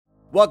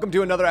Welcome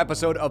to another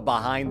episode of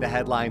Behind the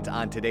Headlines.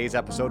 On today's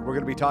episode, we're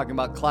going to be talking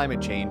about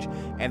climate change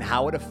and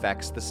how it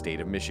affects the state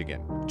of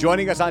Michigan.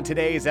 Joining us on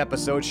today's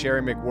episode,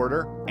 Sherry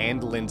McWhirter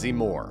and Lindsay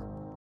Moore.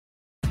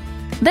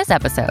 This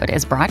episode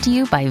is brought to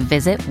you by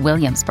Visit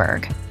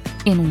Williamsburg.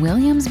 In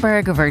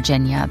Williamsburg,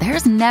 Virginia,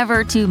 there's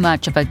never too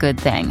much of a good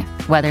thing.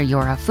 Whether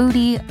you're a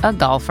foodie, a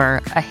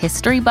golfer, a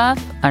history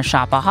buff, a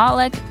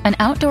shopaholic, an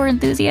outdoor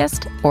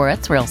enthusiast, or a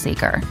thrill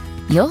seeker,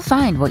 you'll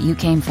find what you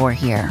came for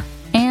here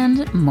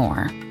and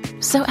more.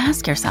 So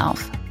ask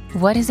yourself,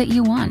 what is it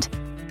you want?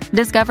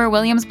 Discover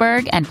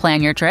Williamsburg and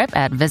plan your trip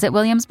at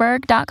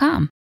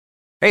visitwilliamsburg.com.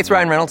 Hey, it's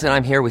Ryan Reynolds, and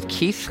I'm here with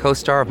Keith,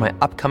 co-star of my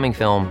upcoming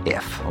film,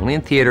 If, only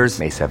in theaters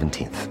May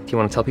 17th. Do you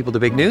want to tell people the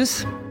big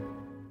news?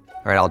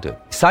 All right, I'll do it.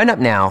 Sign up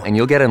now and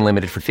you'll get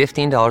unlimited for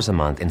 $15 a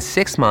month and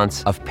 6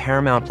 months of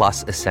Paramount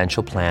Plus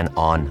Essential Plan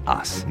on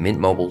us.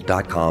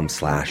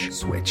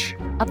 MintMobile.com/switch.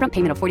 Upfront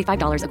payment of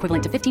 $45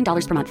 equivalent to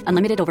 $15 per month.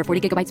 Unlimited over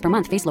 40 gigabytes per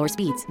month. Face lower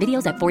speeds.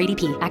 Videos at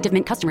 480p. Active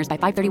Mint customers by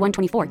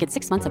 531.24 get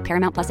 6 months of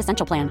Paramount Plus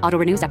Essential Plan. Auto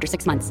renews after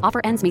 6 months. Offer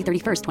ends May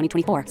 31st,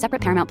 2024.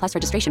 Separate Paramount Plus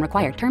registration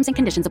required. Terms and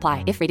conditions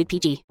apply if rated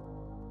PG.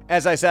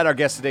 As I said, our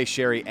guests today,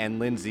 Sherry and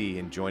Lindsay,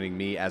 and joining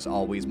me, as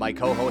always, my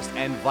co-host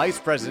and Vice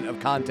President of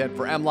Content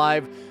for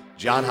MLive,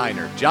 John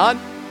Heiner. John?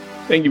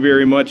 Thank you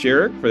very much,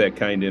 Eric, for that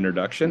kind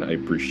introduction. I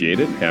appreciate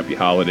it. Happy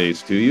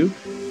holidays to you.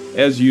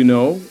 As you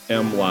know,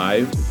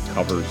 MLive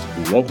covers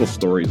local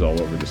stories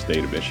all over the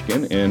state of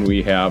Michigan, and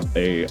we have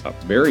a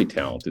very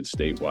talented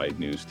statewide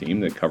news team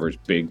that covers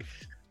big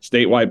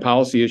statewide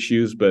policy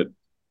issues. But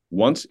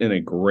once in a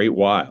great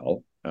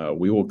while,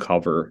 we will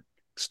cover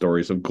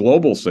stories of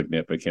global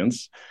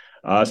significance,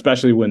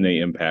 especially when they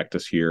impact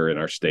us here in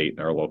our state and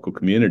our local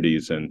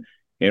communities. And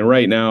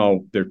right now,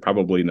 there's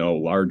probably no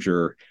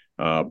larger,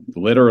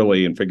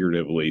 literally and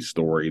figuratively,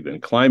 story than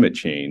climate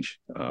change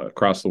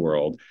across the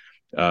world.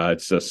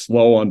 It's a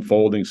slow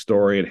unfolding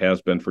story. It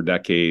has been for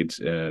decades,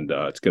 and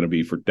it's going to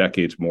be for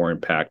decades more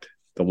impact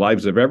the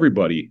lives of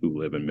everybody who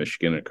live in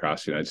Michigan,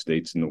 across the United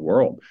States, and the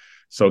world.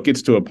 So it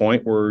gets to a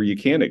point where you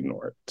can't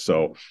ignore it.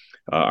 So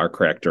our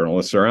crack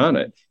journalists are on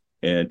it.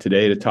 And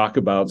today, to talk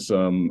about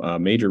some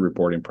major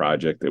reporting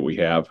project that we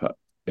have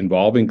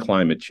involving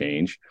climate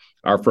change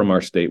are from our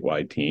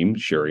statewide team,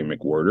 Sherry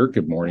McWhirter.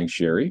 Good morning,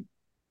 Sherry.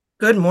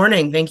 Good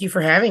morning. Thank you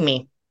for having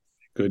me.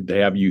 Good to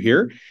have you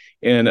here.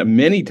 And a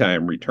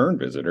many-time return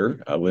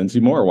visitor, Lindsay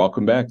Moore.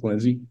 Welcome back,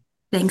 Lindsay.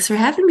 Thanks for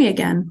having me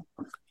again.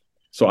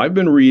 So I've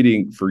been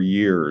reading for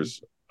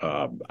years.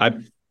 I'm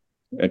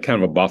kind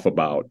of a buff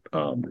about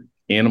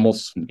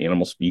animals,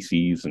 animal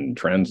species, and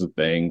trends of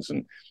things,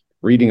 and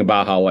reading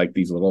about how like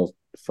these little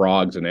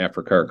frogs in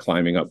Africa are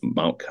climbing up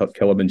Mount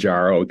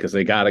Kilimanjaro because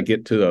they got to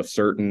get to a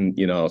certain,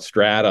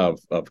 strata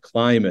of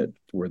climate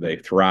where they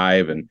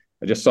thrive. And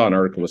I just saw an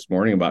article this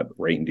morning about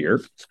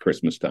reindeer. It's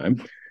Christmas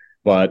time,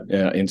 but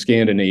in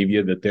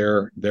Scandinavia that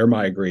they're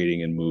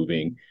migrating and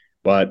moving.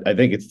 But I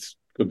think it's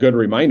a good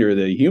reminder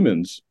that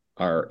humans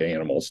are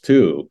animals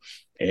too,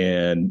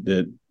 and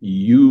that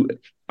you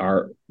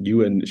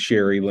and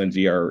Sherry,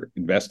 Lindsay, are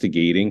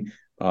investigating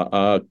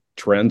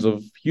trends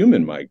of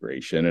human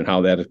migration and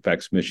how that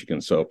affects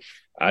Michigan. So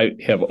I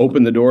have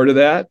opened the door to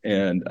that,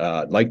 and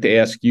I'd like to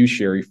ask you,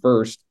 Sherry,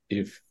 first,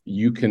 if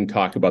you can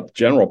talk about the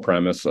general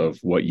premise of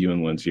what you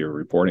and Lindsay are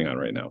reporting on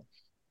right now.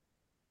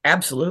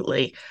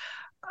 Absolutely.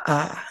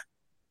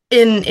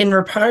 In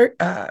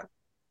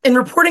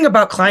reporting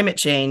about climate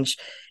change,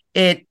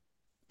 it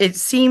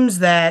seems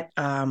that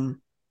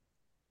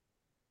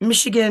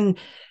Michigan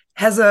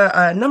has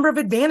a number of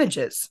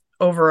advantages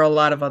over a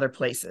lot of other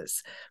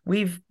places.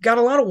 We've got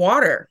a lot of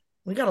water.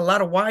 We got a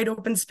lot of wide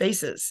open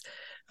spaces.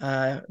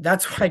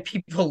 That's why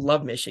people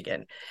love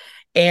Michigan.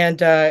 And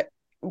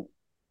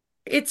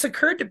it's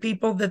occurred to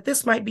people that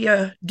this might be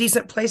a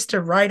decent place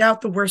to ride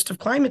out the worst of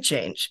climate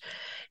change.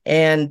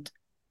 And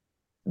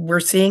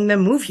we're seeing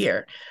them move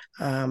here.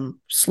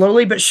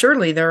 Slowly but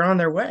surely, they're on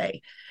their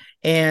way.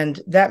 And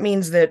that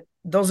means that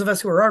those of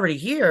us who are already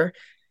here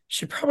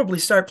should probably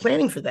start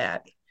planning for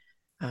that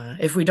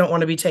if we don't want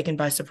to be taken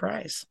by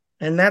surprise.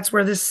 And that's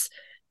where this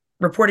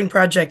reporting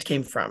project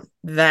came from,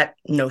 that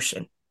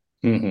notion.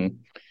 Mm-hmm.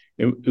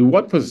 In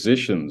what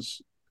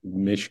positions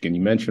Michigan,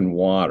 you mentioned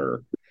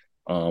water,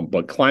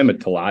 but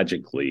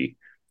climatologically,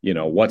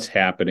 what's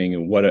happening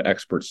and what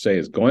experts say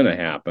is going to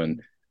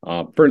happen.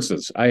 For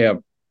instance, I have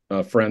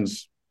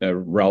friends,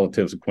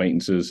 relatives,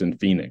 acquaintances in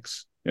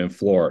Phoenix, in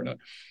Florida.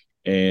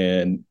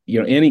 And,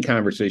 any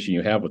conversation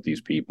you have with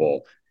these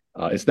people,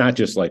 it's not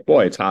just like,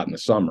 boy, it's hot in the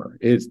summer.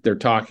 They're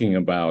talking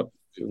about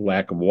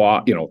lack of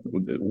water,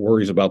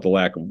 worries about the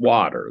lack of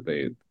water,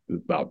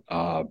 about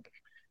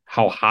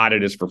how hot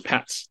it is for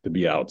pets to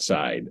be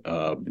outside,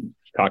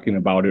 talking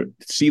about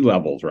sea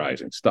levels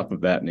rising, stuff of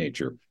that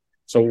nature.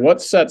 So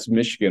what sets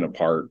Michigan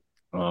apart,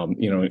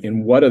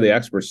 and what do the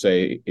experts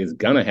say is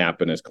going to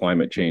happen as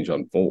climate change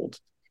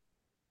unfolds?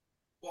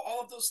 Well,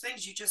 all of those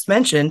things you just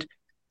mentioned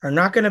are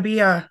not going to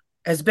be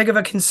as big of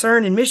a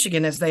concern in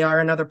Michigan as they are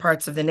in other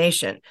parts of the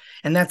nation.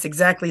 And that's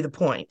exactly the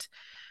point.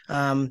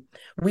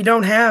 We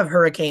don't have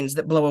hurricanes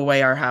that blow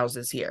away our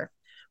houses here.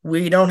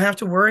 We don't have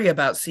to worry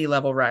about sea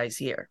level rise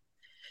here.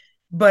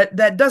 But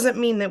that doesn't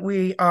mean that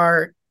we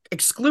are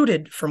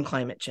excluded from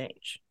climate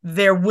change.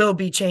 There will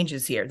be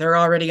changes here. They're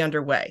already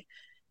underway.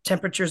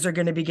 Temperatures are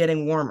going to be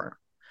getting warmer.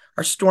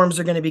 Our storms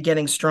are going to be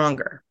getting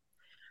stronger.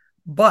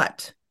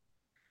 But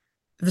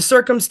the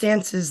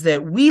circumstances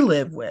that we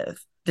live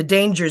with, the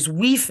dangers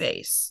we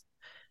face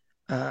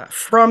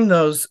from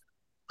those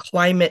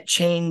climate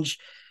change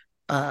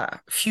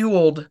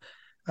fueled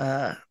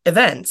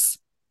events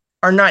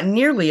are not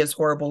nearly as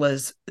horrible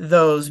as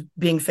those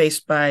being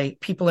faced by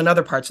people in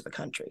other parts of the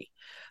country.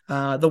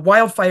 The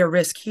wildfire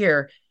risk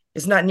here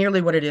is not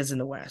nearly what it is in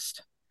the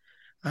West.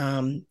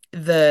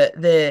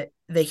 The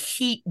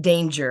heat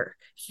danger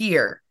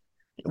here,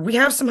 we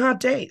have some hot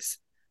days,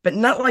 but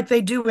not like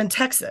they do in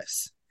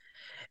Texas.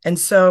 And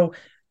so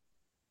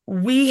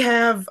we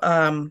have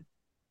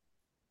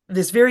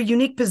this very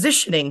unique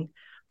positioning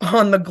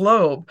on the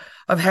globe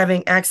of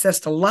having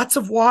access to lots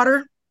of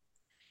water,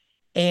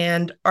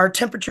 and our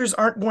temperatures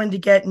aren't going to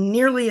get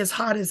nearly as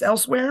hot as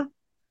elsewhere.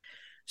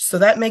 So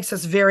that makes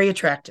us very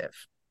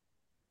attractive.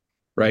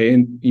 Right.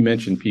 And you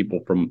mentioned people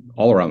from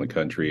all around the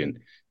country. And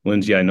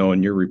Lindsay, I know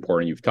in your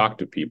reporting, you've talked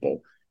to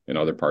people in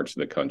other parts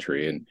of the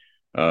country,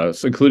 and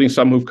so including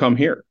some who've come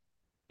here.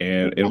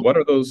 And what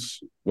are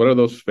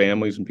those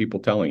families and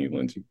people telling you,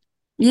 Lindsay?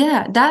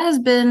 Yeah, that has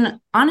been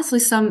honestly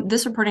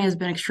this reporting has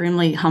been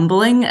extremely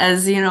humbling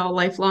as, a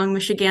lifelong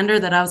Michigander,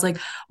 that I was like,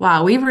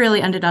 wow, we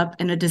really ended up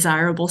in a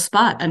desirable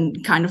spot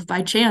and kind of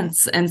by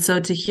chance. And so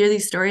to hear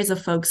these stories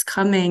of folks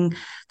coming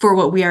for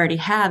what we already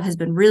have has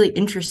been really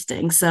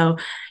interesting. So,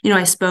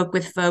 I spoke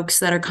with folks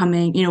that are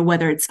coming,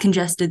 whether it's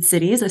congested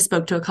cities. I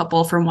spoke to a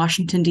couple from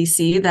Washington,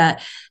 D.C.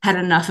 that had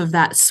enough of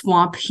that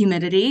swamp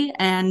humidity,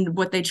 and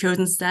what they chose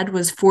instead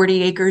was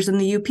 40 acres in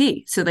the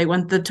UP. So they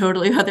went the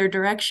totally other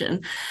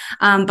direction.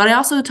 But I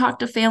also talked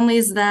to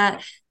families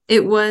that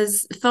it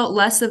felt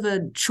less of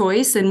a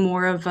choice and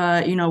more of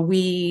a,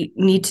 we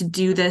need to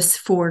do this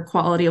for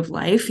quality of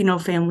life.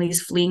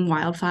 Families fleeing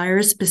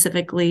wildfires,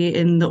 specifically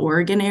in the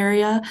Oregon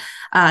area.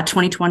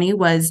 2020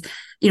 was,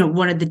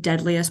 one of the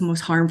deadliest, most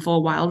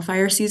harmful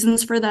wildfire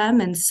seasons for them.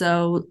 And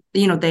so,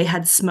 they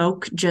had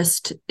smoke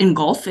just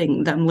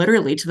engulfing them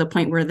literally to the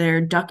point where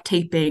they're duct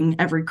taping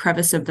every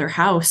crevice of their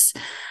house.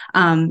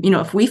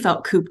 If we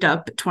felt cooped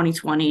up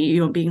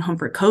 2020, being home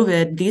for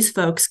COVID, these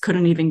folks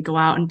couldn't even go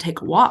out and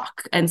take a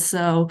walk. And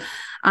so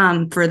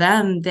for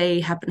them,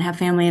 they happen to have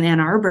family in Ann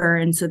Arbor.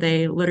 And so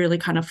they literally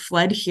kind of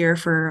fled here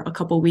for a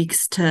couple of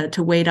weeks to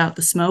wait out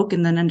the smoke,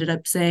 and then ended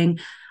up saying,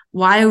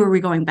 why were we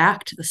going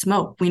back to the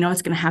smoke? We know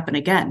it's going to happen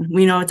again.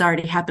 We know it's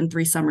already happened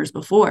 3 summers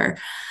before.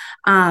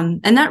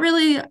 And that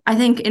really, I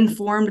think,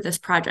 informed this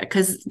project,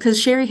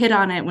 because Sherry hit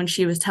on it when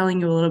she was telling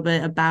you a little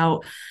bit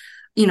about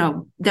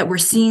that we're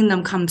seeing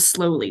them come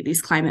slowly,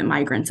 these climate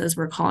migrants, as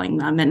we're calling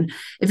them. And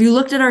if you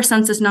looked at our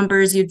census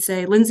numbers, you'd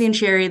say, Lindsay and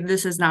Sherry,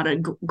 this is not a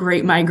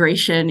great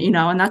migration,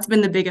 and that's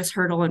been the biggest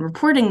hurdle in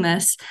reporting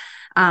this,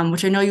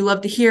 which I know you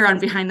love to hear on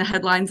Behind the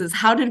Headlines, is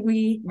how did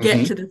we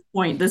get to this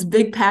point, this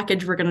big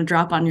package we're going to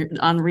drop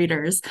on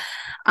readers?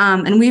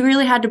 And we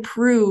really had to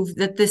prove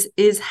that this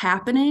is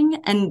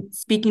happening. And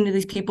speaking to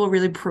these people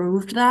really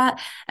proved that,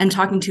 and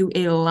talking to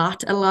a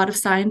lot of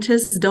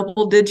scientists,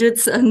 double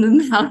digits in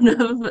the amount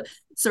of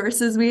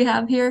sources we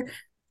have here,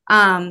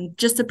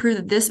 just to prove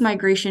that this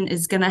migration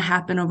is going to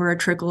happen over a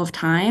trickle of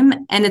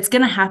time. And it's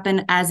going to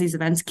happen as these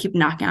events keep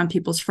knocking on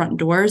people's front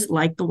doors,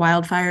 like the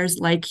wildfires,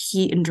 like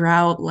heat and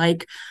drought,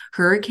 like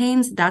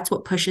hurricanes. That's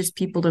what pushes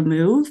people to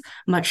move,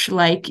 much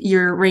like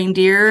your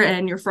reindeer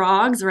and your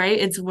frogs, right?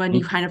 It's when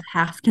you kind of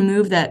have to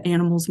move that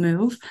animals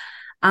move.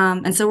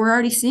 And so we're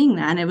already seeing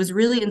that. And it was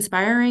really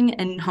inspiring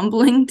and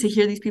humbling to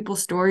hear these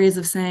people's stories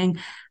of saying,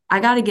 I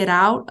got to get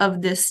out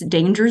of this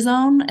danger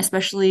zone,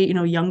 especially,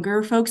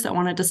 younger folks that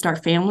wanted to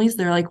start families.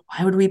 They're like,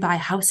 why would we buy a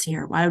house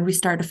here? Why would we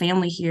start a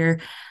family here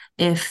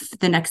if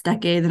the next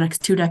decade, the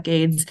next 2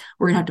 decades,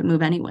 we're going to have to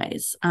move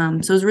anyways? So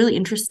it was really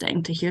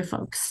interesting to hear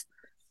folks.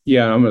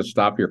 Yeah, I'm going to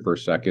stop here for a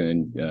second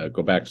and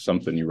go back to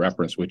something you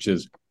referenced, which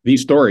is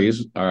these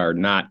stories are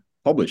not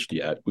published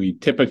yet. We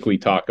typically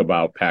talk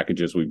about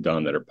packages we've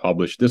done that are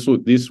published. This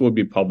will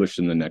be published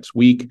in the next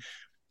week.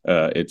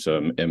 It's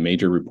a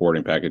major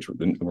reporting package.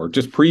 We're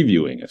just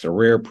previewing. It's a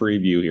rare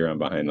preview here on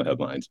Behind the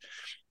Headlines.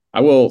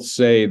 I will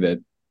say that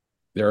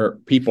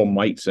people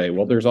might say,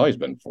 well, there's always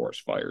been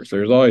forest fires.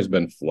 There's always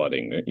been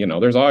flooding.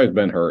 There's always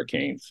been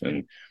hurricanes.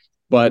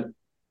 But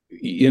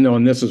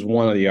and this is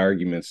one of the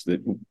arguments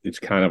that it's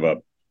kind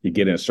of you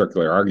get in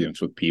circular arguments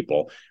with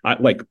people. I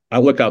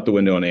look out the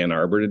window in Ann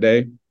Arbor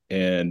today,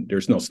 and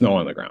there's no snow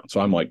on the ground.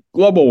 So I'm like,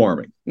 global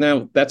warming.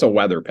 Now, that's a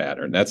weather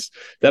pattern. That's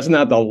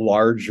not the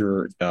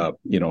larger,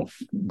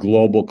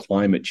 global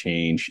climate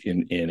change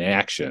in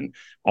action,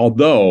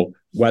 although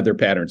weather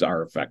patterns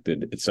are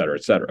affected, et cetera,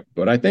 et cetera.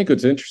 But I think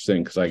it's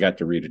interesting because I got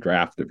to read a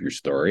draft of your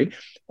story.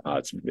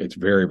 It's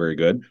very, very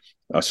good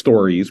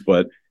stories,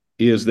 but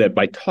is that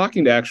by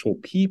talking to actual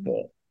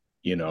people,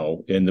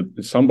 and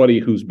somebody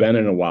who's been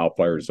in a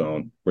wildfire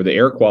zone where the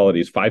air quality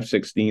is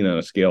 516 on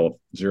a scale of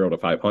 0 to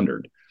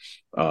 500,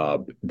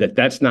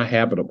 that's not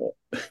habitable,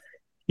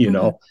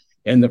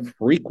 and the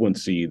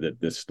frequency that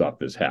this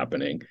stuff is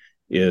happening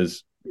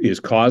is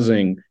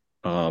causing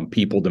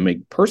people to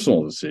make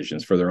personal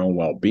decisions for their own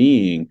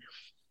well-being.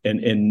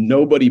 And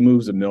nobody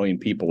moves a million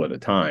people at a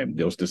time.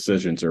 Those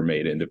decisions are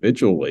made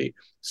individually.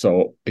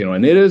 So,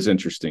 and it is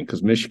interesting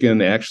because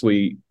Michigan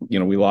actually,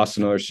 we lost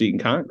another seat in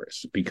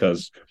Congress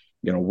because,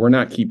 we're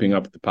not keeping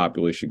up with the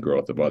population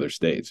growth of other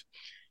states.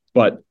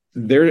 But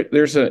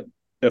there's an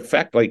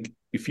effect, like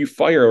if you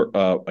fire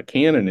a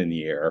cannon in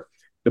the air,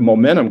 the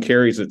momentum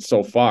carries it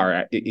so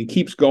far, it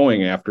keeps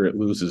going after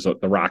the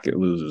rocket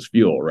loses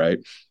fuel, right?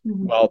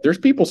 Mm-hmm. Well, there's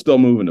people still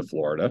moving to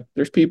Florida.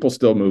 There's people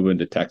still moving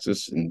to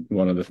Texas. And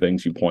one of the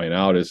things you point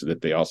out is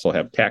that they also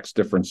have tax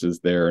differences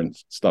there and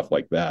stuff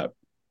like that.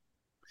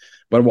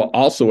 But what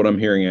I'm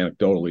hearing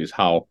anecdotally is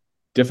how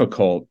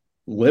difficult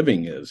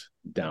living is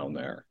down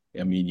there.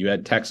 I mean, you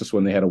had Texas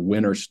when they had a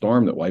winter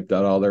storm that wiped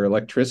out all their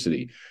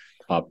electricity.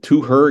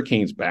 2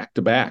 hurricanes back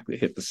to back that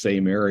hit the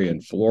same area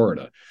in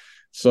Florida.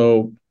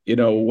 So,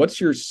 what's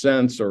your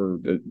sense, or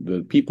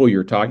the people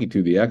you're talking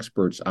to, the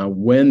experts,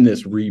 on when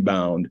this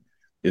rebound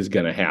is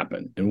going to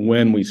happen and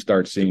when we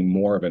start seeing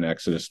more of an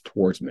exodus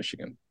towards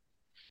Michigan?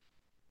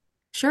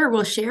 Sure.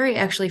 Well, Sherry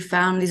actually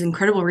found these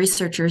incredible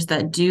researchers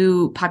that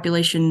do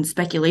population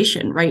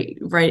speculation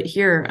right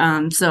here.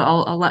 So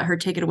I'll let her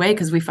take it away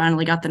because we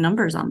finally got the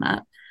numbers on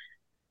that.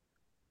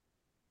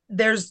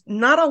 There's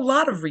not a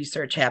lot of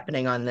research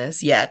happening on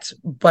this yet,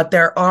 but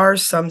there are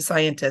some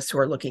scientists who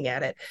are looking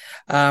at it.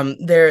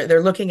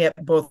 They're looking at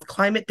both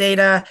climate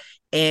data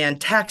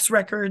and tax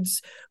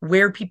records,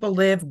 where people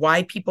live,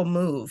 why people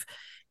move.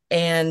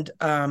 And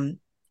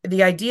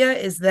the idea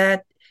is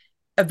that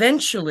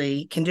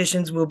eventually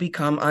conditions will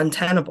become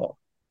untenable.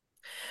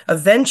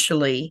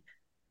 Eventually,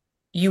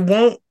 you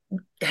won't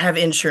have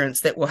insurance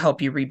that will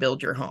help you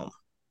rebuild your home.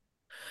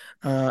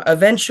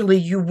 Eventually,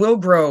 you will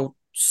grow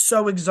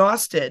so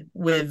exhausted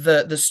with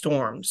the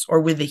storms or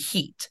with the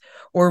heat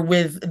or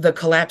with the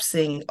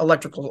collapsing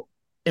electrical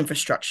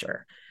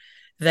infrastructure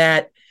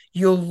that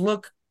you'll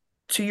look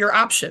to your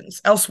options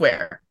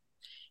elsewhere.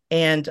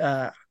 And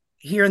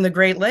here in the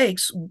Great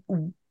Lakes,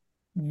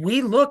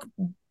 we look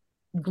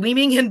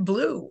gleaming in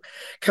blue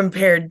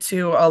compared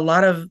to a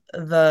lot of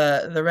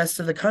the rest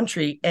of the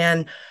country.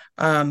 And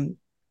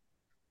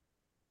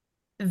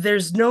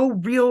there's no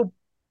real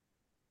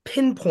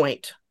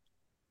pinpoint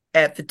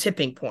at the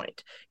tipping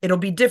point. It'll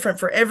be different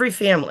for every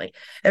family.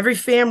 Every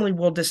family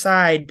will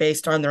decide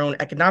based on their own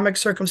economic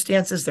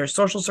circumstances, their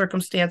social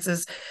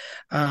circumstances,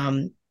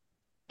 and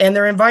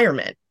their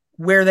environment,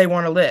 where they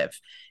want to live.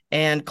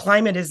 And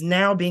climate is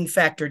now being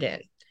factored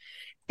in.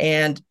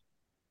 And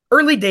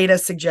early data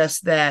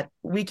suggests that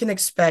we can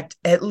expect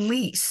at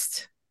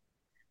least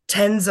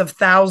tens of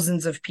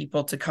thousands of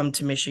people to come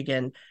to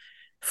Michigan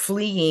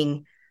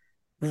fleeing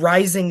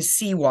rising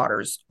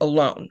seawaters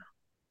alone.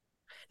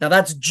 Now,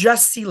 that's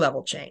just sea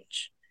level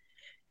change.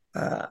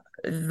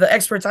 The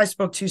experts I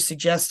spoke to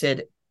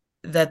suggested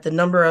that the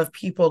number of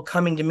people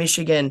coming to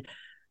Michigan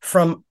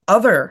from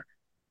other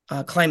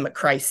climate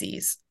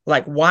crises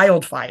like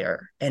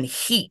wildfire and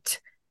heat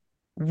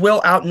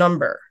will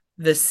outnumber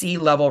the sea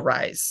level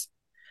rise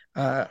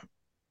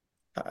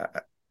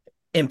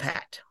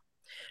impact.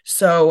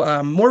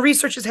 So more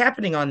research is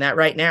happening on that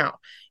right now.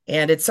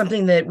 And it's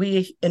something that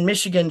we in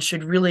Michigan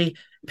should really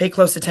pay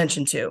close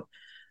attention to.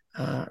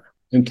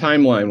 And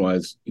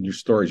timeline-wise, in your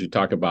stories, you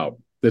talk about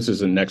this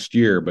isn't next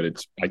year, but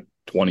it's like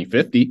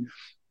 2050,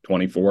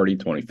 2040,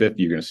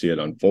 2050, you're going to see it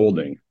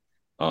unfolding.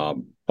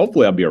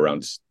 Hopefully I'll be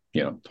around,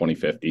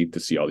 2050 to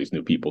see all these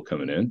new people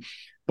coming in.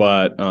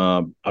 But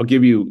I'll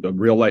give you a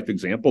real-life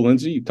example,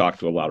 Lindsay. You talk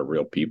to a lot of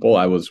real people.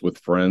 I was with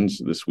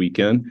friends this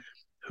weekend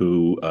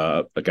who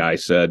a guy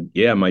said,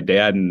 yeah, my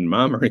dad and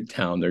mom are in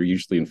town. They're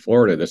usually in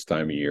Florida this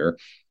time of year.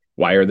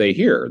 Why are they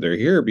here? They're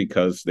here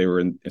because they were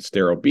in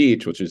Estero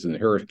Beach, which is in the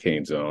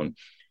hurricane zone,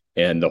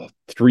 and the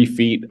 3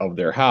 feet of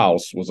their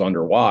house was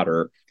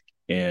underwater,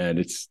 and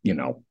it's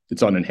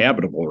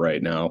uninhabitable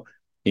right now.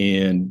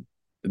 And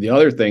the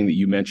other thing that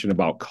you mentioned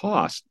about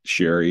cost,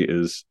 Sherry,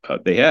 is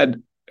they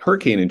had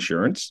hurricane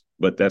insurance,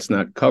 but that's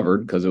not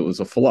covered because it was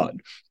a flood.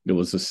 It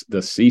was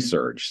the sea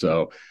surge.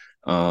 So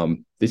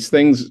these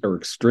things are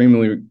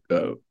extremely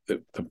the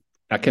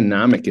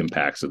economic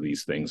impacts of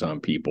these things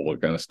on people are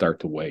going to start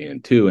to weigh in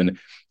too. And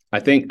I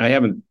think I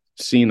haven't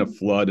seen a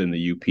flood in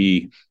the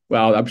UP.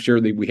 Well, I'm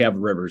sure that we have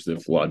rivers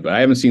that flood, but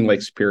I haven't seen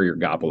Lake Superior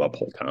gobble up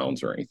whole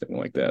towns or anything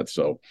like that.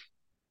 So,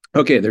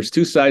 okay, there's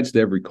two sides to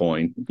every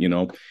coin,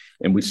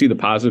 and we see the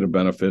positive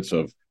benefits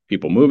of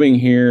people moving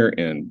here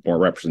and more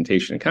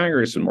representation in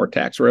Congress and more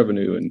tax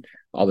revenue and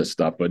all this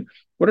stuff. But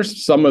what are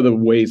some of the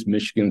ways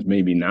Michigan's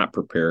maybe not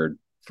prepared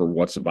for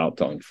what's about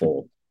to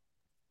unfold?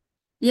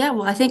 Yeah,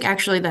 well, I think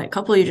actually that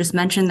couple you just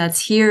mentioned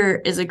that's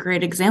here is a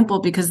great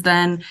example because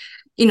then,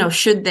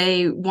 should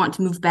they want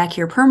to move back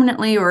here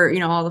permanently, or,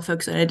 all the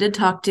folks that I did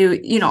talk to,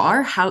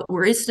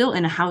 we're still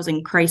in a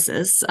housing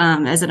crisis.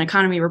 As an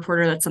economy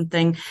reporter, that's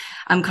something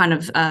I'm kind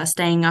of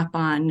staying up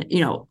on,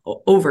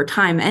 over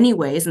time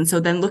anyways. And so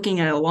then looking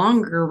at a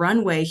longer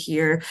runway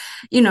here,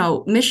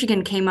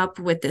 Michigan came up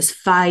with this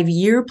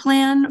 5-year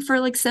plan for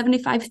like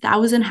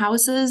 75,000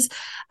 houses.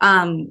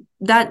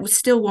 That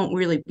still won't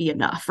really be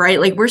enough, right?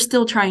 Like we're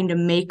still trying to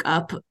make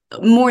up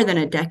more than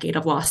a decade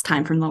of lost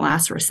time from the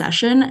last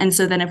recession. And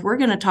so then if we're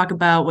going to talk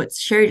about what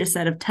Sherry just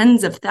said of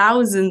tens of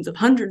thousands of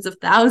hundreds of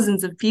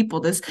thousands of people,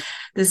 this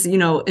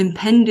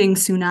impending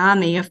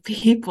tsunami of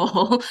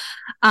people,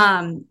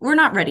 we're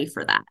not ready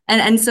for that.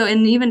 And so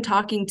even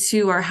talking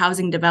to our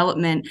housing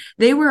development,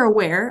 they were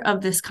aware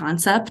of this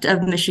concept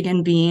of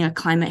Michigan being a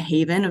climate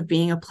haven, of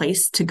being a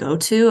place to go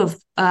to,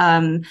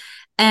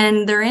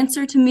 and their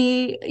answer to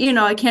me,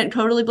 I can't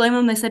totally blame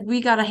them. They said, we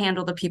got to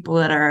handle the people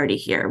that are already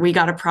here. We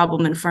got a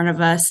problem in front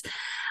of us.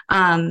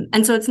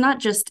 And so it's not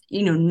just,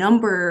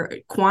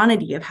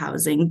 quantity of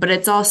housing, but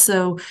it's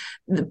also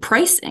the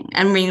pricing.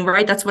 I mean,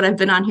 right, that's what I've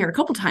been on here a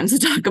couple times to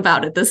talk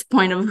about at this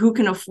point, of who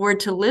can afford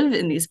to live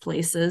in these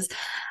places.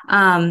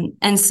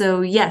 And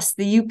so, yes,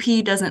 the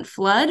UP doesn't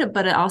flood,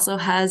 but it also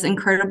has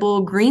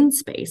incredible green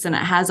space, and it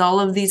has all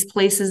of these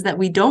places that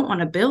we don't want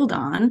to build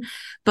on.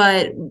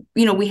 But,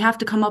 we have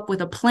to come up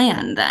with a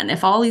plan then.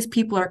 If all these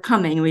people are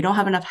coming and we don't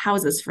have enough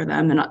houses for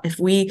them, and if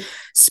we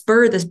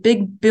spur this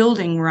big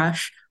building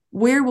rush,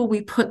 where will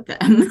we put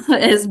them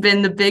has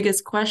been the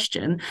biggest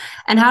question.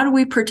 And how do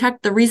we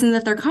protect the reason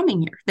that they're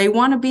coming here? They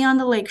want to be on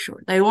the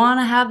lakeshore. They want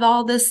to have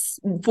all this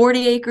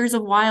 40 acres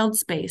of wild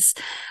space.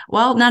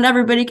 Well, not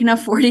everybody can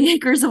have 40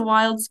 acres of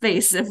wild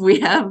space if we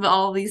have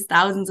all these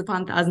thousands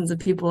upon thousands of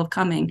people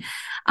coming.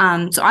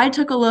 So I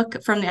took a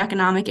look from the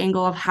economic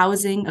angle of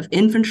housing, of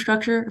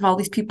infrastructure. If all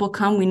these people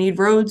come, we need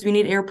roads, we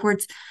need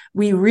airports.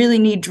 We really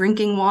need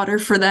drinking water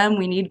for them.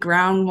 We need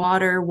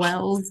groundwater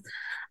wells.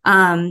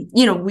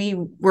 We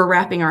were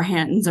wrapping our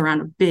hands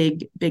around a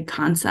big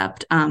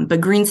concept.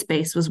 But green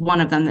space was one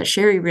of them that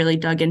Sherry really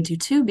dug into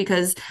too,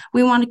 because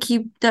we want to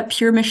keep that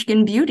pure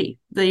Michigan beauty.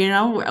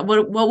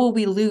 What will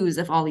we lose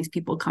if all these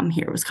people come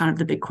here was kind of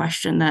the big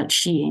question that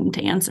she aimed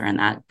to answer in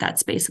that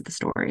space of the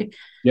story.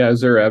 Yeah. Is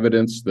there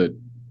evidence that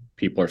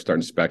people are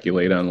starting to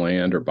speculate on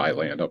land or buy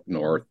land up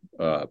north,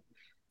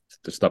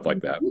 stuff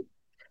like that?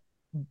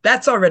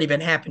 That's already been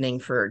happening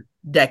for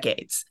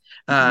decades.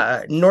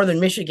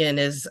 Northern Michigan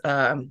is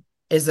a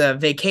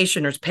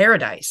vacationer's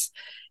paradise,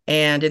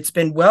 and it's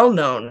been well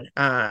known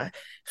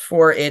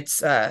for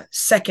its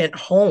second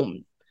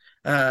home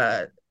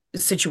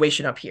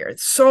situation up here.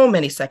 So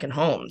many second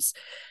homes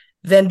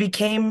then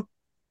became,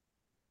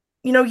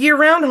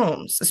 year-round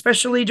homes,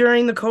 especially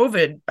during the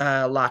COVID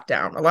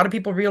lockdown. A lot of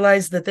people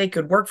realized that they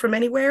could work from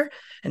anywhere,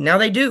 and now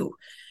they do.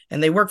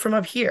 And they work from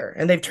up here,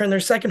 and they've turned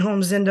their second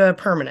homes into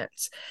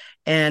permanents.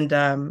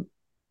 And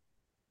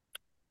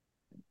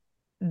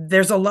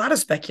there's a lot of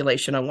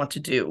speculation on what to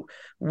do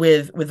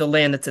with the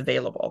land that's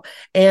available.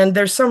 And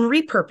there's some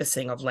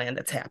repurposing of land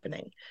that's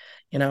happening.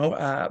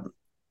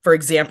 For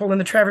example, in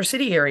the Traverse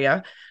City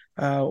area,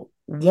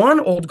 one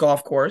old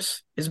golf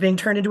course is being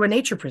turned into a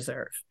nature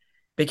preserve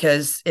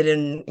because it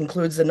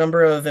includes a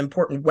number of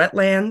important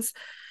wetlands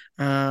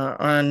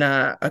on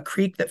a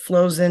creek that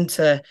flows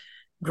into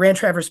Grand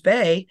Traverse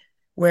Bay,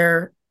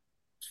 where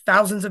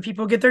thousands of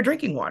people get their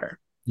drinking water.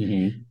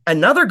 Mm-hmm.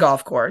 Another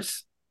golf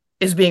course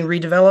is being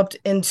redeveloped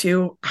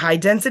into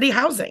high-density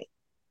housing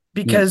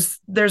because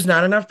there's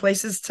not enough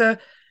places to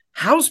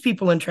house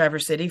people in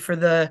Traverse City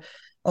for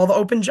all the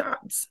open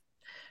jobs.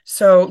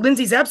 So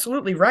Lindsay's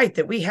absolutely right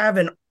that we have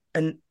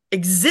an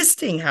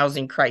existing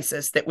housing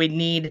crisis that we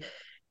need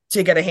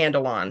to get a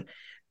handle on.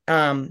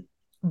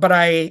 But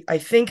I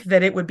think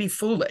that it would be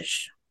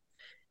foolish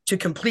to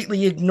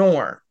completely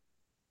ignore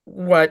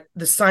what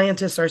the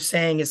scientists are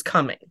saying is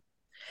coming.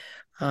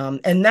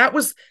 And that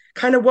was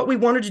kind of what we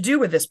wanted to do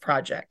with this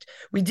project.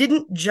 We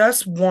didn't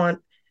just want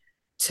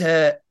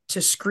to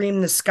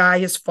scream the sky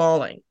is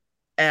falling,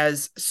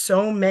 as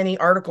so many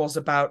articles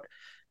about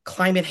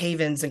climate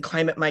havens and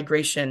climate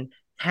migration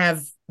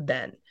have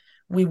been.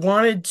 We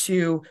wanted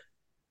to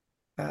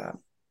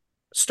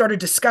start a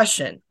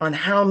discussion on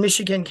how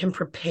Michigan can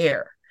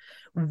prepare,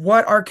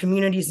 what our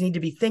communities need to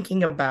be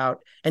thinking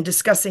about and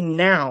discussing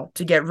now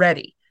to get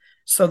ready,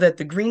 so that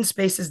the green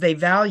spaces they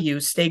value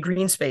stay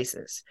green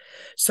spaces,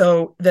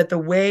 so that the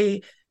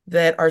way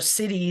that our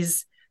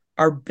cities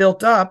are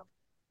built up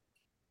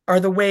are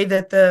the way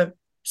that the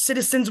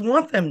citizens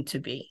want them to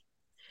be.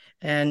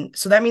 And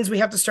so that means we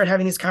have to start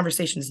having these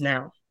conversations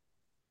now.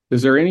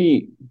 Is there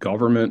any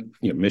government,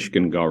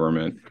 Michigan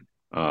government,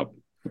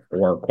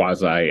 or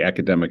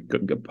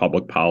quasi-academic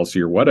public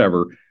policy or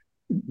whatever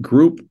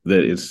group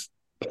that is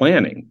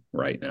planning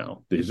right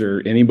now? Is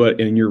there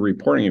anybody in your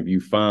reporting, have you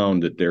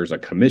found that there's a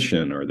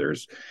commission or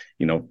there's,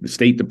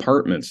 state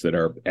departments that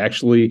are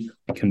actually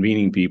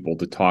convening people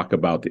to talk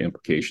about the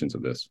implications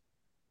of this?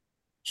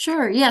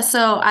 Sure. Yeah.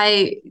 So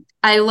I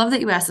I love that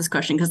you asked this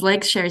question because,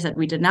 like Sherry said,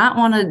 we did not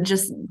want to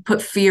just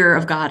put fear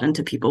of God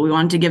into people. We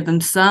wanted to give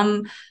them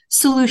some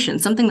solution,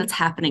 something that's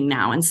happening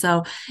now. And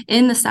so,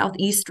 in the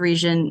Southeast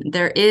region,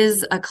 there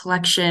is a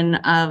collection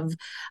of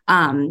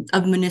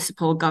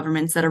municipal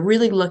governments that are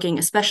really looking,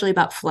 especially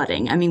about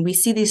flooding. I mean, we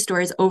see these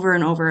stories over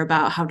and over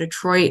about how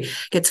Detroit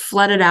gets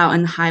flooded out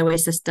in the highway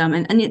system,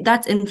 and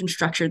that's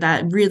infrastructure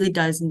that really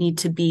does need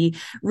to be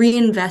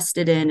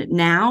reinvested in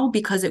now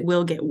because it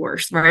will get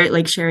worse, right?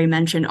 Like Sherry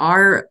mentioned,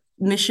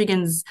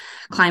 Michigan's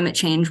climate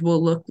change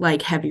will look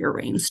like heavier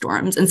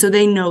rainstorms. And so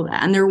they know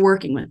that and they're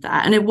working with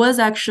that. And it was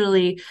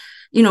actually,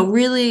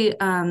 really,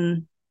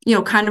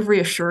 kind of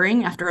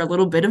reassuring after a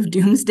little bit of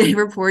doomsday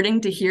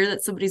reporting to hear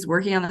that somebody's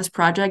working on this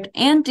project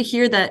and to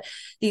hear that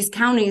these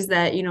counties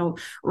that,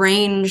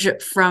 range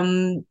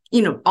from,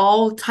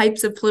 all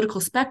types of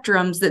political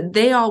spectrums, that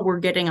they all were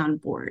getting on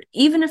board.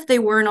 Even if they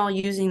weren't all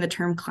using the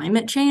term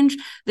climate change,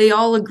 they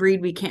all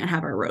agreed we can't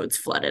have our roads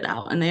flooded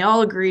out. And they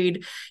all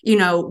agreed,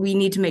 we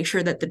need to make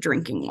sure that the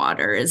drinking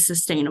water is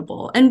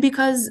sustainable. And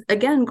because,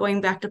 again,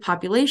 going back to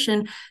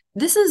population,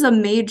 this is a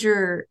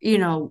major,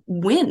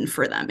 win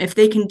for them. If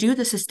they can do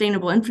the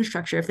sustainable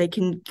infrastructure, if they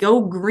can go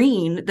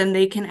green, then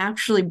they can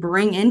actually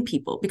bring in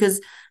people,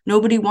 because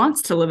nobody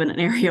wants to live in an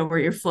area where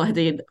you're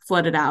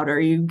flooded out, or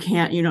you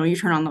can't, you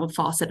turn on the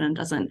faucet and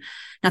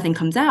nothing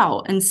comes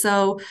out. And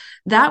so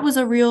that was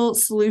a real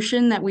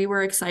solution that we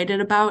were excited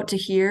about to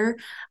hear.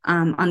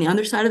 On the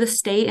other side of the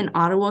state in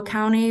Ottawa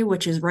County,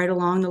 which is right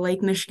along the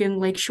Lake Michigan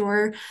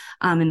lakeshore,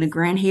 in the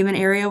Grand Haven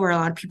area where a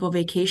lot of people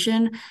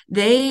vacation,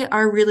 they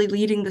are really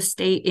leading the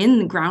state in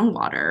the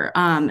groundwater,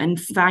 and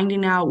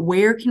finding out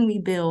where can we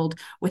build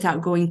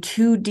without going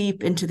too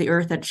deep into the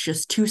earth that's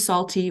just too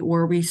salty,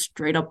 or we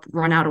straight up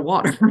run out of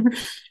water.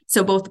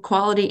 So both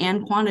quality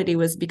and quantity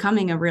was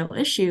becoming a real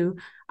issue.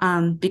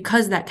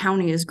 Because that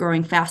county is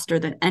growing faster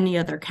than any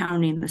other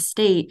county in the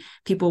state,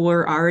 people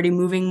were already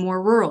moving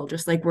more rural,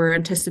 just like we're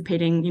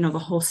anticipating, the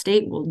whole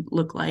state will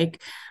look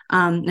like.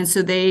 And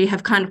so they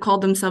have kind of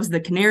called themselves the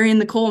canary in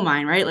the coal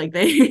mine, right? Like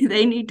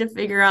they need to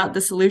figure out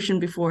the solution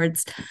before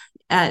it's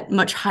at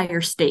much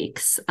higher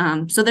stakes.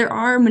 So there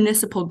are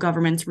municipal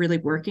governments really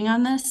working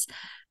on this.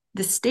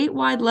 The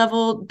statewide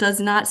level does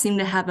not seem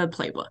to have a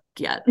playbook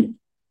yet,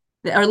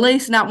 or at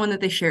least not one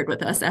that they shared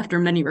with us after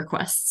many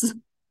requests.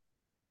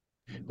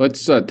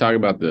 Let's talk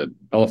about the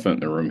elephant in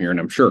the room here. And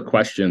I'm sure a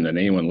question that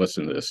anyone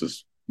listening to this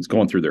is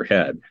going through their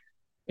head.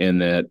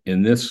 And that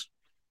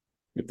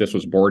if this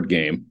was board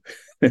game,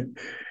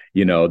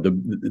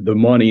 the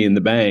money in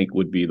the bank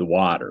would be the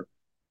water.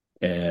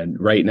 And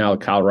right now,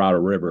 the Colorado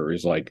River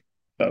is like,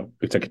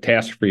 it's a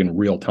catastrophe in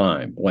real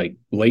time. Like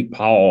Lake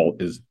Powell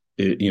is,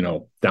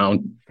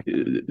 down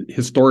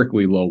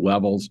historically low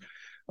levels.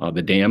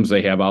 The dams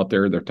they have out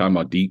there, they're talking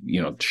about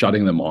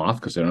shutting them off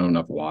because they don't have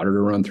enough water to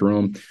run through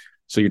them.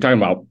 So you're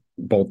talking about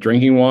both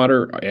drinking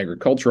water,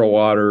 agricultural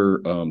water,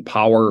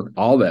 power,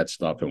 all that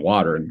stuff, and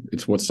water. And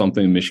it's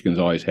something Michigan's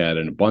always had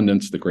in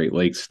abundance. The Great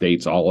Lakes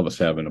states, all of us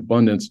have in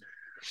abundance.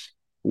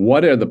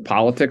 What are the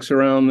politics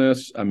around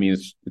this? I mean,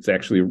 it's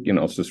actually,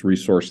 it's this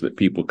resource that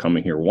people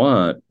coming here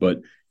want. But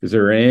is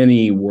there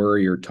any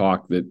worry or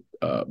talk that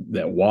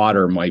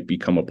water might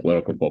become a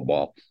political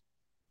football?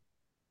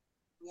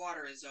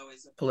 Water is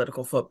always a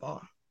political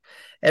football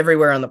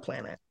everywhere on the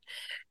planet.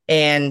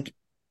 And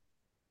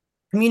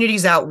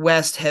communities out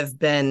west have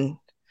been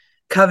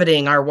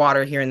coveting our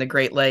water here in the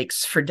Great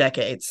Lakes for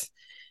decades.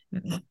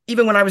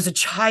 Even when I was a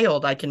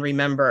child, I can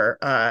remember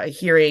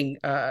hearing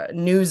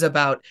news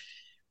about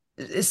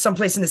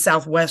someplace in the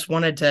Southwest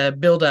wanted to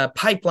build a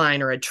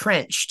pipeline or a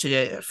trench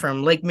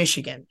from Lake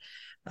Michigan.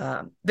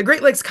 The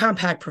Great Lakes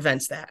Compact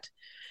prevents that,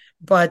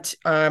 but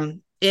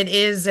it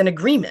is an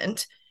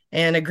agreement,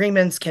 and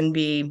agreements can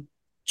be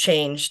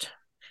changed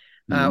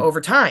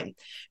over time.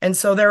 And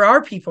so there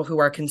are people who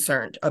are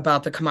concerned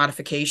about the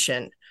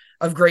commodification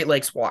of Great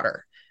Lakes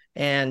water.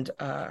 And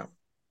a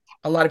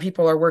lot of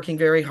people are working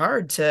very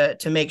hard to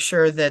make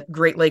sure that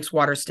Great Lakes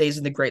water stays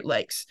in the Great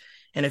Lakes.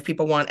 And if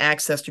people want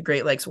access to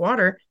Great Lakes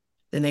water,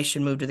 then they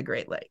should move to the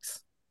Great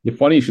Lakes. It's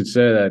funny you should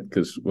say that,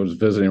 because I was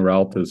visiting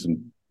relatives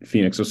in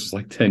Phoenix. This was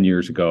like 10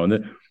 years ago,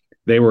 and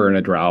they were in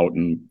a drought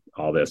and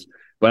all this.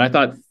 But I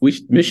thought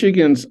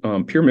Michigan's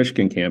Pure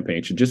Michigan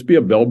campaign should just be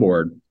a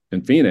billboard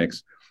in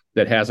Phoenix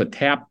that has a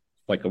tap,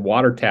 like a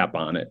water tap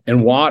on it,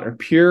 and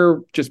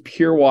pure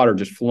water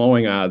just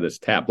flowing out of this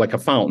tap, like a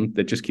fountain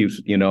that just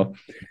keeps,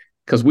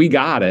 because we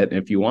got it.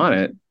 If you want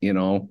it,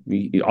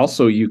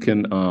 you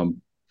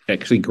can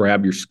actually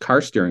grab your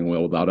car steering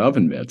wheel without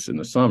oven mitts in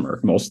the summer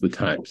most of the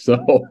time.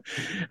 So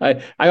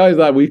I always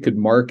thought we could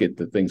market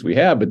the things we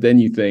have, but then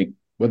you think,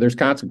 well, there's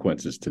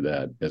consequences to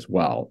that as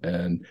well.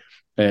 And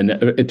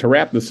to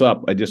wrap this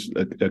up,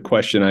 a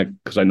question,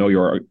 because I know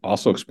you're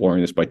also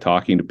exploring this by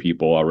talking to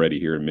people already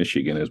here in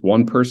Michigan, is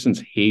one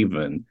person's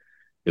haven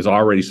is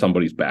already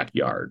somebody's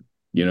backyard.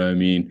 You know what I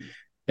mean?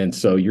 And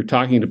so you're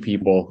talking to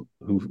people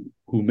who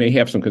may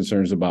have some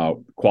concerns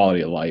about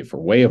quality of life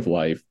or way of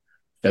life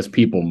as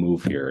people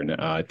move here. And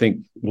I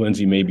think,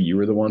 Lindsay, maybe you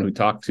were the one who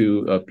talked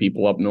to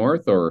people up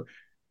north, or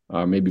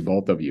maybe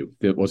both of you.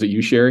 Was it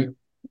you, Sherry?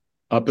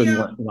 Up in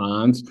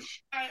Lons?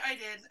 I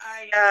did.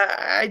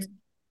 I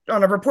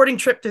on a reporting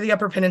trip through the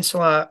Upper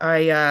Peninsula,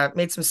 I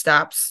made some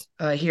stops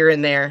here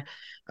and there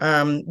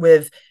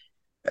with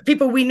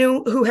people we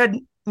knew who had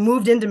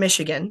moved into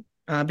Michigan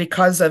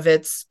because of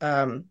its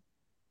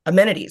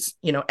amenities,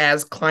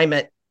 as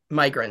climate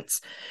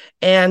migrants.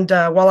 And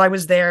while I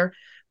was there,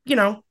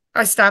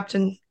 I stopped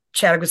and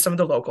chatted with some of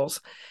the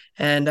locals.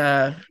 And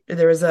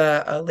there was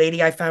a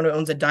lady I found who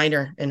owns a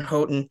diner in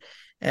Houghton.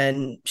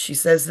 And she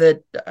says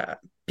that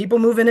people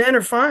moving in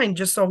are fine,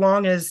 just so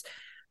long as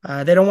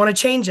they don't want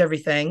to change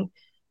everything.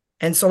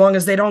 And so long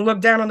as they don't look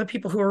down on the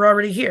people who are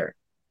already here.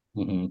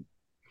 Mm-hmm.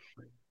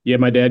 Yeah,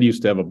 my dad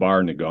used to have a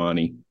bar in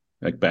Negaunee,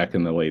 like back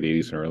in the late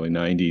 80s and early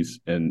 90s.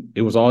 And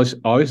it was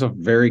always a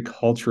very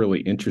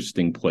culturally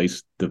interesting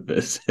place to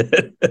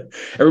visit.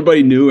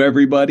 Everybody knew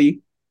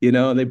everybody,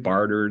 they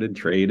bartered and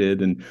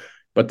traded,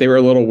 but they were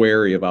a little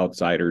wary of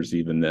outsiders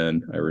even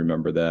then. I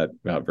remember that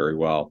very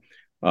well.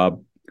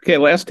 Okay,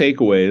 last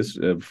takeaways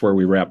before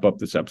we wrap up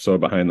this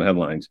episode Behind the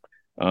Headlines.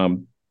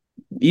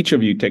 Each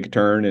of you take a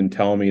turn and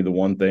tell me the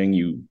one thing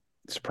you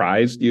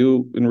surprised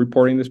you in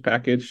reporting this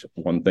package,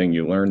 one thing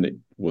you learned that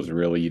was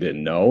really you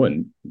didn't know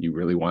and you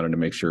really wanted to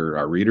make sure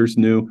our readers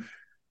knew.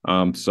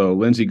 So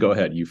Lindsay, go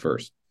ahead, you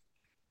first.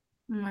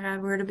 Oh my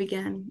God, where to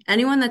begin?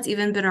 Anyone that's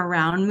even been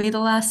around me the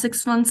last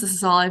 6 months, this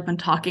is all I've been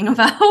talking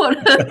about.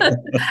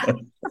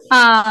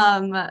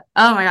 Oh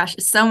my gosh,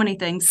 so many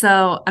things.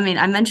 So,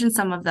 I mentioned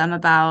some of them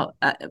about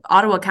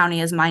Ottawa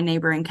County is my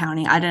neighboring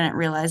county. I didn't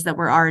realize that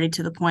we're already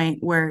to the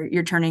point where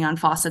you're turning on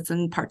faucets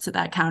in parts of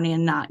that county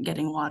and not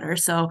getting water.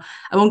 So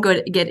I won't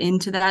get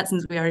into that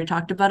since we already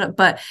talked about it.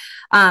 But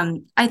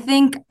I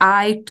think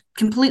I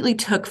completely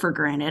took for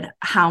granted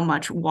how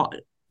much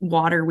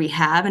water we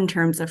have in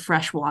terms of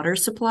fresh water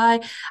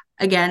supply.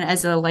 Again,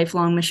 as a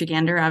lifelong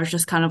Michigander, I was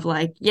just kind of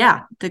like,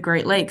 yeah, the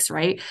Great Lakes,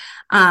 right?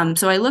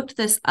 So I looked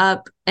this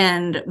up,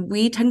 and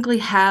we technically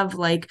have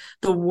like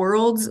the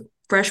world's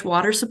fresh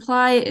water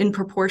supply in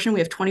proportion.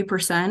 We have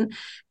 20%.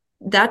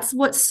 That's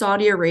what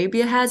Saudi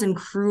Arabia has in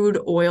crude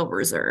oil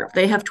reserve.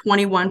 They have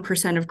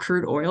 21% of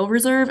crude oil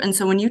reserve. And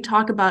so when you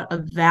talk about a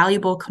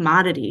valuable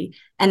commodity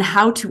and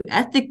how to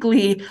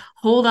ethically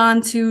hold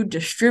on to,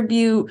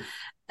 distribute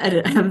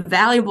a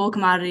valuable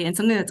commodity and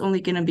something that's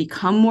only going to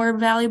become more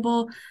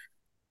valuable,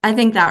 I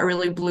think that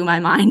really blew my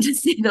mind to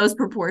see those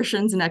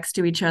proportions next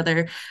to each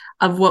other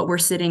of what we're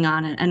sitting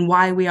on and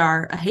why we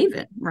are a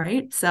haven,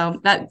 right? So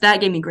that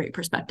gave me great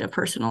perspective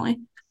personally.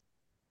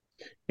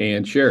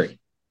 And Sherry.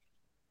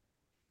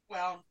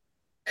 Well,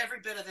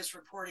 every bit of this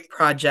reporting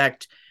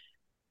project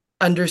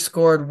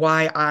underscored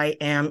why I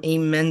am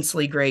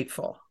immensely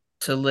grateful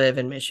to live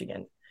in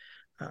Michigan.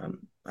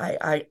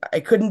 I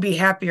couldn't be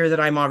happier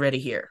that I'm already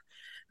here.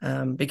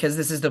 Because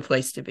this is the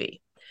place to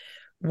be.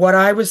 What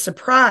I was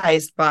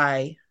surprised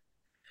by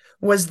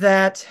was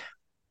that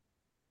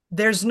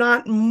there's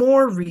not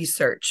more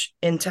research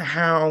into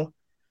how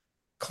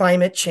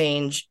climate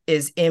change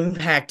is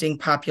impacting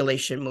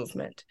population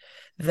movement,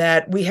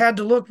 that we had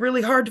to look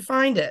really hard to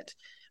find it.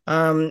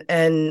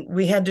 And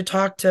we had to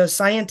talk to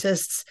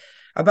scientists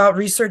about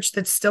research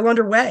that's still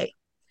underway,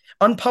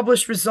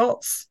 unpublished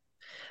results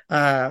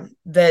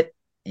that,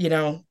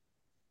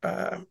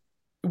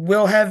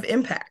 will have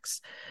impacts.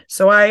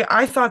 So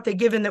I thought that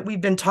given that we've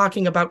been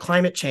talking about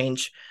climate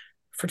change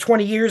for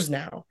 20 years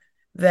now,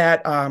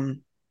 that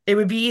it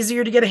would be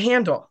easier to get a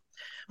handle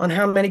on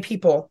how many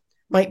people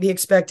might be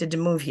expected to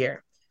move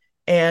here.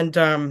 And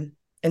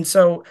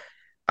so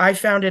I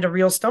found it a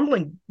real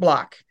stumbling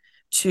block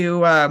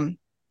to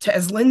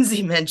as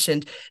Lindsay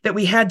mentioned, that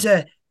we had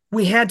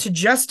to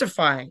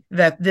justify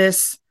that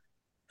this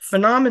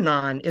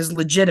phenomenon is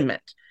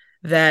legitimate,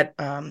 that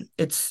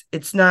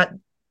it's not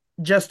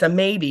just a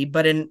maybe,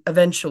 but an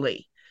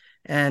eventually.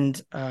 And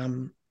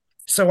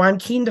so I'm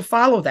keen to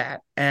follow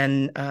that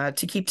and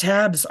to keep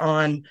tabs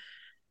on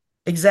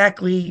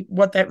exactly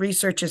what that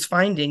research is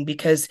finding,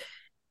 because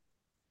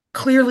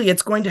clearly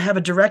it's going to have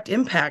a direct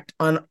impact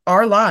on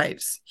our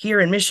lives here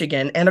in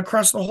Michigan and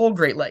across the whole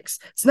Great Lakes.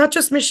 It's not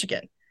just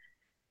Michigan.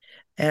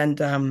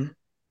 And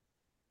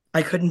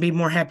I couldn't be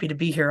more happy to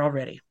be here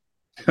already.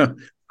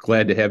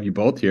 Glad to have you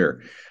both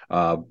here.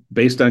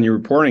 Based on your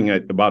reporting,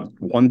 about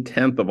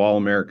 1/10 of all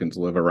Americans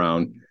live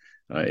around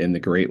in the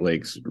Great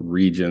Lakes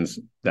regions.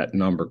 That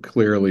number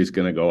clearly is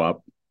going to go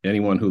up.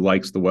 Anyone who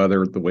likes the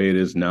weather the way it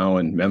is now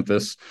in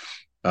Memphis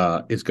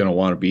is going to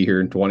want to be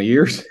here in 20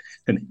 years.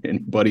 And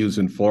anybody who's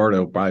in Florida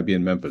will probably be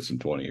in Memphis in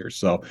 20 years.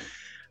 So,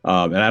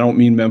 and I don't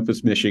mean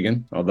Memphis,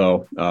 Michigan,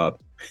 although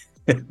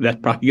that's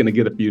probably going to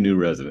get a few new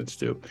residents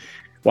too.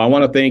 Well, I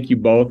want to thank you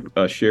both,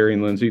 Sherry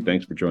and Lindsay.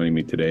 Thanks for joining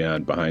me today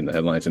on Behind the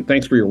Headlines. And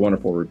thanks for your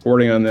wonderful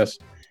reporting on this.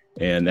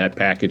 And that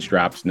package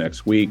drops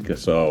next week.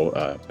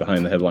 So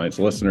Behind the Headlines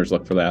listeners,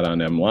 look for that on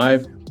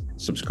MLive.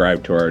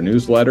 Subscribe to our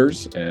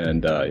newsletters,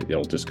 and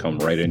it'll just come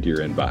right into your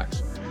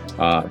inbox.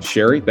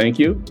 Sherry, thank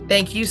you.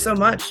 Thank you so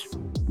much.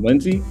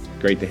 Lindsay,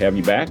 great to have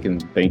you back,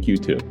 and thank you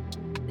too.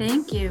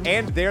 Thank you.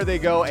 And there they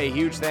go. A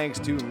huge thanks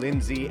to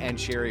Lindsay and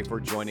Sherry for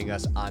joining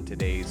us on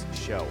today's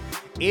show.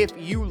 If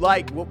you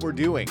like what we're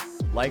doing,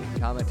 like,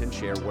 comment, and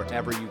share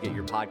wherever you get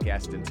your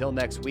podcast. Until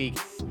next week,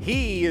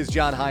 he is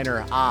John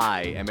Heiner.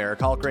 I am Eric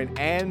Hulkran,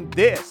 and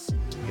this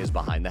is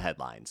Behind the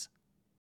Headlines.